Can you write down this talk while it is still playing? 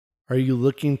Are you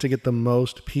looking to get the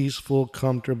most peaceful,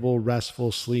 comfortable,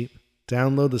 restful sleep?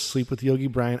 Download the Sleep with Yogi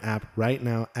Brian app right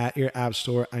now at your app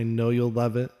store. I know you'll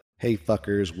love it. Hey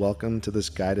fuckers, welcome to this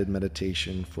guided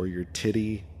meditation for your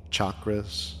titty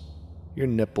chakras, your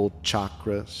nipple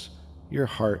chakras, your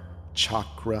heart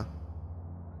chakra.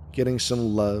 Getting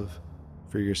some love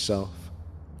for yourself,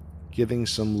 giving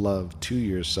some love to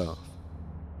yourself.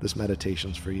 This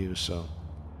meditation's for you, so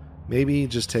maybe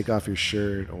just take off your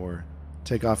shirt or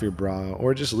take off your bra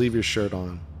or just leave your shirt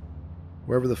on.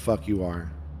 Wherever the fuck you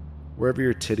are, wherever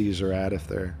your titties are at, if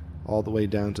they're all the way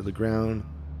down to the ground,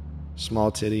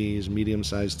 small titties,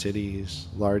 medium-sized titties,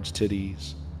 large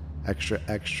titties, extra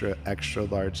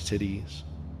large titties,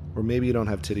 or maybe you don't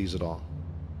have titties at all,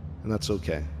 and that's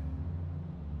okay,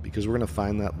 because we're going to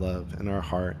find that love in our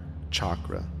heart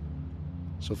chakra.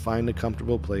 So find a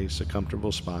comfortable place, a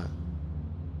comfortable spot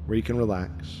where you can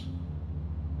relax,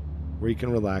 where you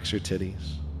can relax your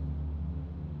titties,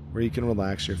 where you can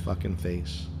relax your fucking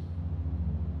face,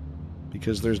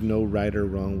 because there's no right or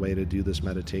wrong way to do this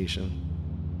meditation.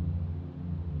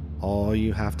 All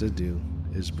you have to do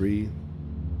is breathe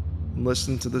and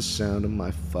listen to the sound of my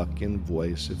fucking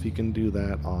voice. If you can do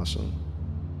that, awesome.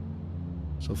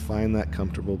 So find that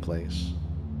comfortable place,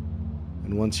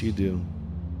 and once you do,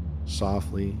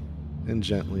 softly and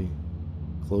gently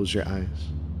close your eyes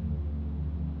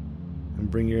and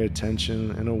bring your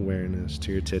attention and awareness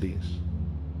to your titties,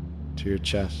 to your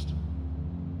chest,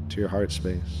 to your heart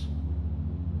space.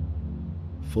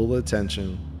 Full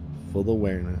attention, full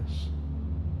awareness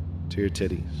to your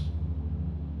titties.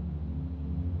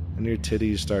 And your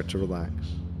titties start to relax.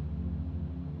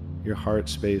 Your heart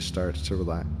space starts to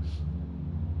relax.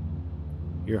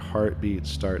 Your heartbeat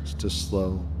starts to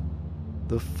slow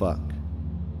the fuck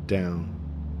down,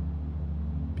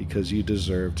 because you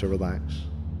deserve to relax.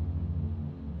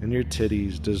 And your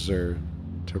titties deserve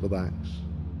to relax.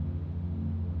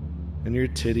 And your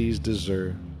titties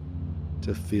deserve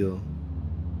to feel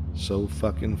so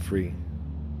fucking free.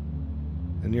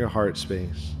 And your heart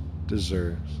space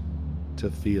deserves to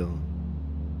feel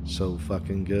so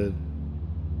fucking good.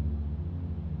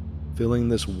 Feeling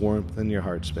this warmth in your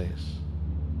heart space,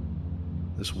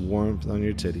 this warmth on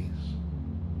your titties.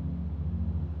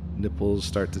 Nipples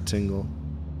start to tingle.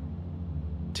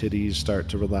 Titties start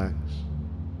to relax.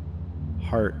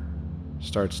 Heart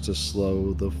starts to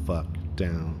slow the fuck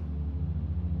down.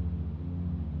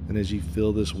 And as you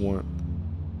feel this warmth,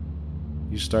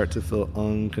 you start to feel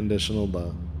unconditional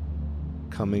love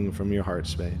coming from your heart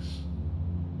space.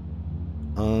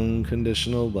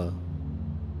 Unconditional love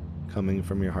coming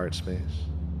from your heart space.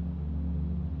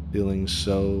 Feeling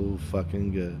so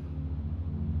fucking good.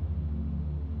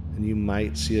 And you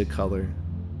might see a color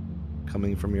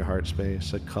coming from your heart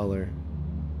space, a color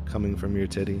coming from your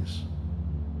titties.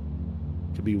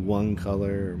 It could be one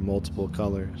color or multiple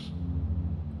colors.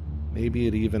 Maybe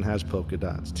it even has polka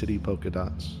dots, titty polka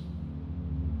dots.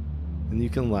 And you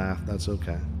can laugh, that's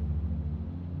okay.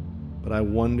 But I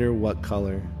wonder what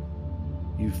color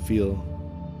you feel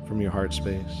from your heart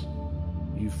space,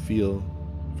 you feel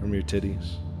from your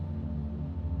titties.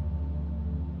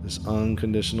 This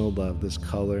unconditional love, this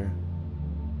color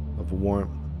of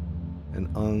warmth and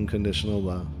unconditional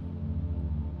love.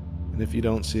 And if you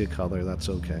don't see a color, that's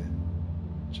okay.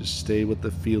 Just stay with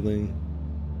the feeling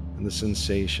and the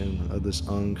sensation of this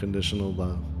unconditional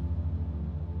love.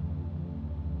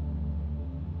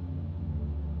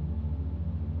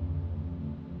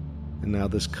 And now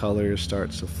this color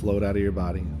starts to float out of your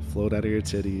body, float out of your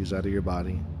titties, out of your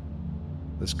body.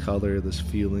 This color, this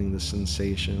feeling, this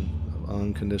sensation of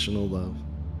unconditional love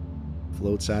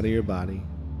floats out of your body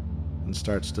and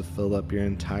starts to fill up your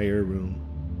entire room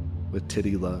with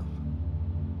titty love,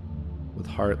 with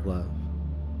heart love,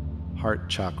 heart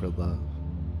chakra love,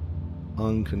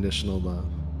 unconditional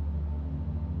love.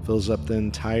 Fills up the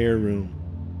entire room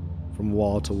from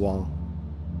wall to wall,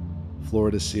 floor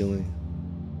to ceiling,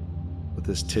 with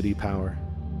this titty power,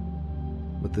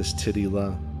 with this titty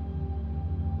love,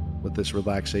 with this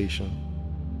relaxation,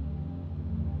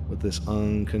 with this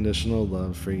unconditional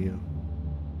love for you.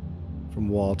 From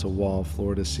wall to wall,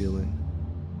 floor to ceiling,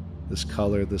 this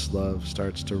color, this love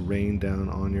starts to rain down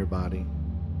on your body,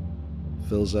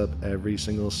 fills up every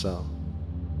single cell,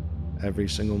 every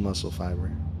single muscle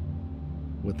fiber,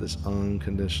 with this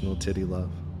unconditional titty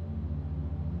love.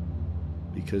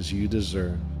 Because you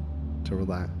deserve to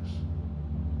relax.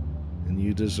 And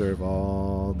you deserve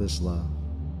all this love.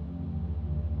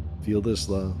 Feel this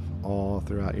love all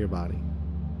throughout your body.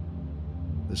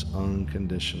 This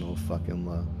unconditional fucking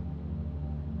love.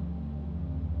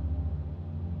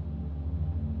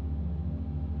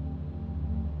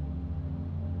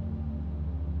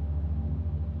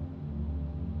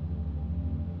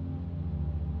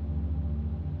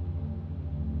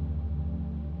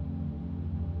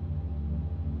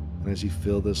 as you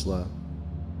feel this love,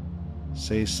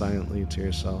 say silently to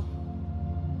yourself,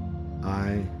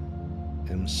 I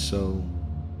am so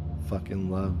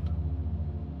fucking loved.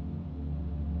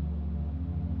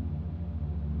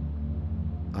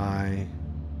 I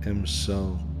am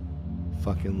so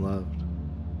fucking loved.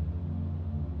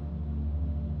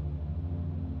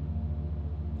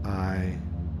 I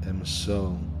am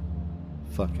so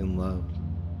fucking loved.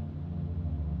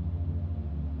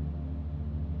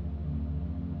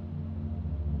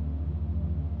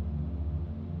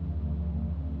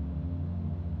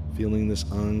 Feeling this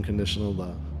unconditional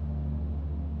love,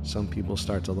 some people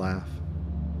start to laugh,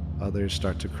 others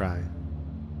start to cry,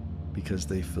 because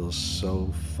they feel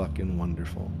so fucking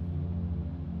wonderful.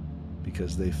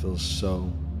 Because they feel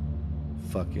so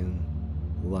fucking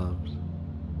loved.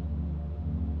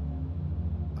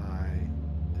 I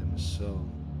am so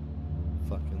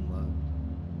fucking loved.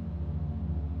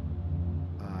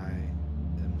 I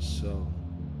am so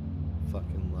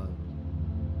fucking loved.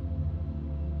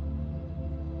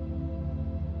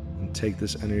 And take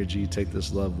this energy, take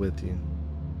this love with you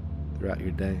throughout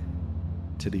your day.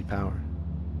 Titty power.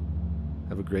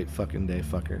 Have a great fucking day,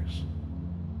 fuckers.